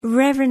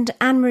Reverend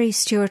Anne-Marie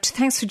Stewart,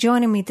 thanks for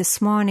joining me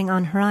this morning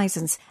on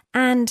Horizons.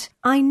 And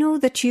I know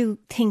that you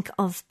think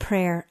of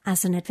prayer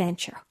as an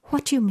adventure.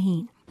 What do you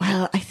mean?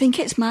 Well, I think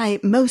it's my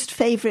most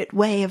favourite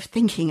way of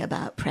thinking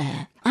about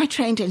prayer. I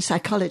trained in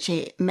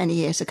psychology many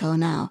years ago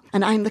now,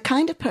 and I'm the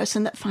kind of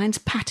person that finds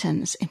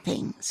patterns in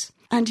things.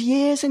 And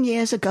years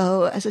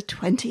ago, as a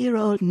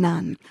 20-year-old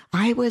nun,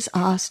 I was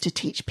asked to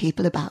teach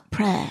people about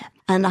prayer.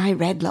 And I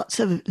read lots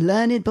of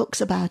learned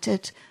books about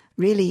it,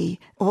 really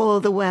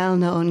all the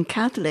well-known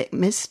Catholic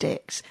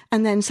mystics,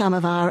 and then some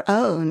of our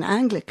own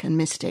Anglican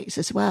mystics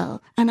as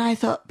well. And I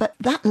thought, but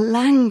that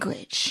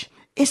language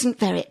isn't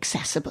very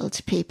accessible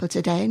to people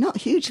today, not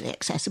hugely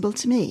accessible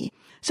to me.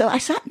 So I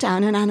sat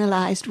down and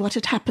analysed what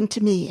had happened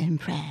to me in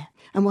prayer.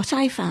 And what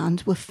I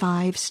found were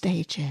 5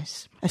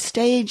 stages. A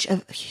stage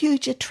of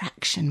huge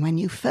attraction when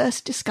you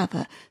first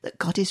discover that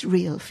God is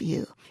real for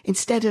you.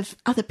 Instead of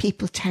other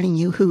people telling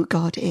you who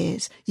God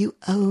is, you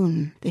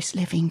own this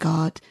living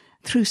God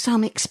through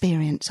some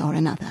experience or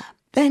another.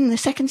 Then the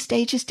second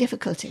stage is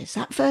difficulties.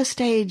 That first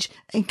stage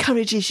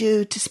encourages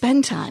you to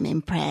spend time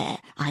in prayer,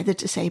 either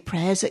to say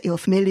prayers that you're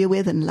familiar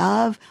with and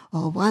love,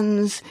 or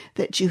ones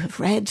that you have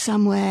read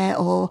somewhere,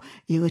 or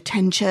you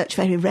attend church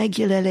very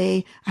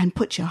regularly and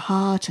put your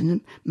heart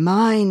and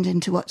mind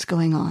into what's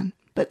going on.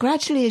 But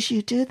gradually as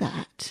you do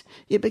that,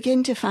 you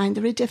begin to find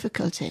there are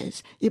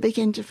difficulties. You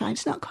begin to find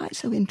it's not quite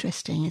so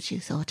interesting as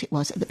you thought it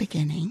was at the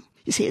beginning.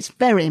 You see, it's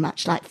very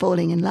much like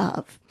falling in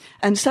love.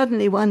 And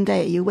suddenly one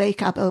day you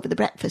wake up over the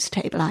breakfast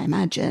table, I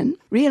imagine,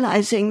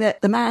 realising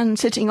that the man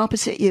sitting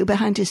opposite you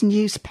behind his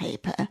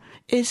newspaper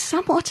is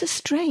somewhat a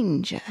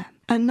stranger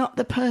and not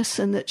the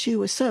person that you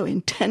were so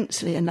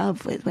intensely in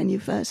love with when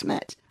you first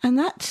met. And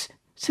that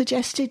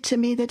suggested to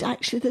me that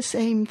actually the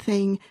same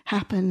thing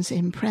happens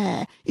in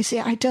prayer. You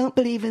see, I don't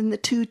believe in the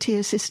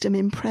 2-tier system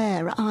in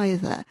prayer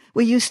either.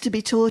 We used to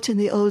be taught in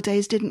the old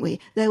days, didn't we?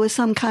 There was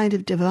some kind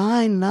of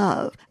divine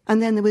love,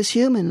 and then there was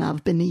human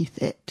love beneath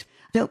it.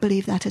 I don't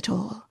believe that at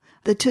all.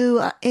 The two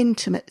are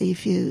intimately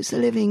fused. The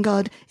living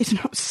God is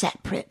not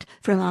separate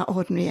from our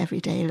ordinary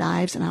everyday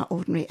lives and our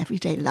ordinary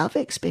everyday love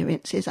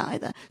experiences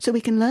either. So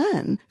we can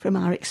learn from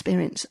our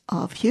experience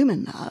of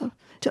human love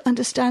to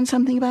understand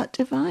something about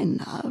divine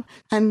love.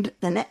 And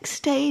the next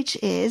stage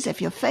is,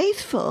 if you're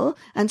faithful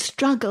and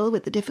struggle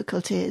with the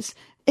difficulties,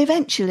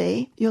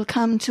 eventually you'll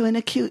come to an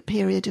acute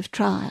period of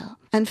trial.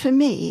 And for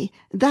me,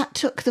 that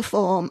took the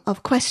form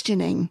of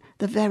questioning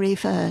the very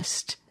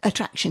first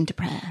attraction to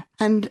prayer.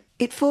 And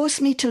it forced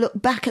me to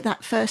look back at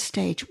that first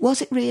stage.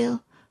 Was it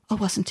real or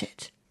wasn't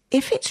it?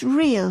 If it's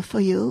real for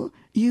you,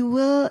 you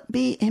will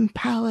be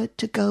empowered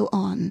to go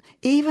on.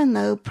 Even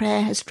though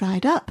prayer has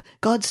dried up,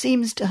 God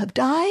seems to have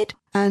died,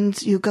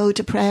 and you go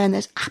to prayer and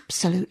there's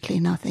absolutely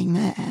nothing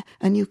there,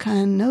 and you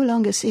can no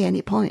longer see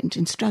any point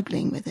in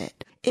struggling with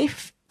it.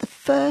 If the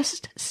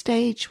first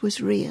stage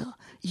was real,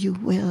 you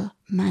will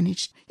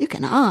manage. You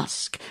can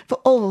ask for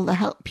all the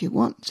help you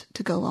want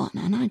to go on,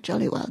 and I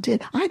jolly well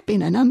did. I'd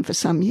been a nun for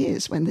some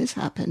years when this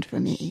happened for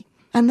me.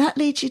 And that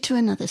leads you to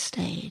another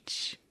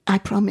stage. I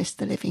promised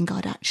the living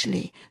God,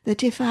 actually,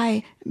 that if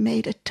I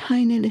made a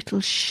tiny little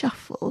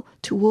shuffle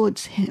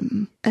towards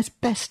him, as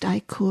best I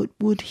could,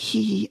 would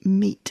he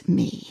meet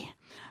me.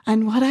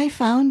 And what I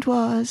found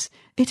was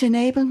it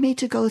enabled me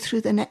to go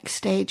through the next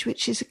stage,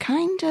 which is a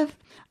kind of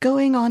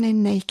going on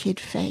in naked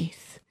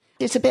faith.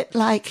 It's a bit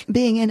like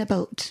being in a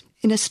boat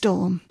in a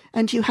storm,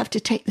 and you have to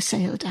take the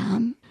sail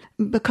down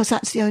because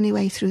that's the only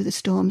way through the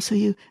storm. So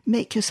you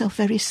make yourself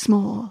very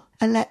small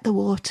and let the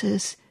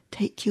waters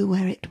take you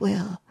where it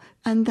will.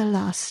 And the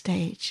last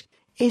stage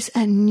is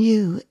a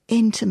new,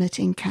 intimate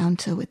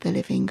encounter with the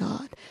living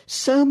God,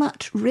 so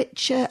much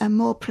richer and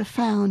more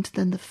profound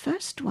than the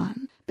first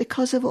one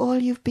because of all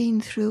you've been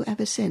through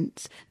ever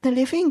since. The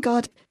living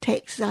God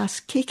takes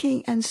us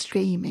kicking and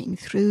screaming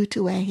through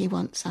to where he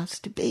wants us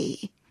to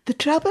be. The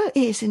trouble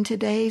is, in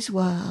today's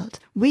world,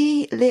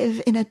 we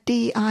live in a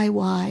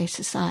DIY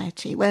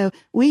society where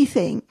we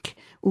think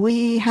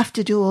we have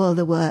to do all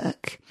the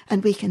work.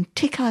 And we can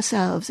tick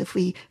ourselves if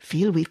we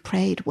feel we've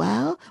prayed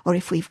well, or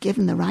if we've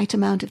given the right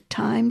amount of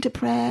time to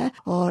prayer,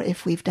 or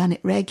if we've done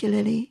it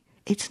regularly.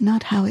 It's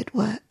not how it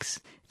works.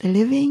 The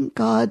living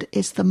God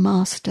is the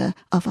master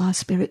of our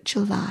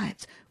spiritual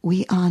lives.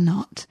 We are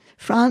not.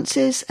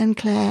 Francis and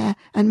Clare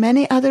and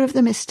many other of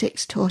the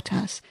mystics taught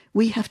us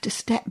we have to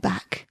step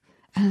back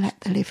and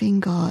let the living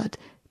God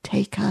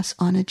take us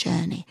on a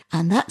journey.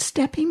 And that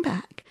stepping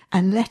back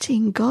and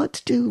letting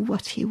God do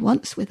what he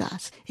wants with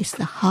us is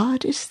the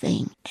hardest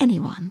thing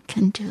anyone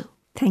can do.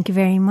 Thank you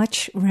very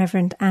much,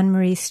 Reverend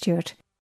Anne-Marie Stewart.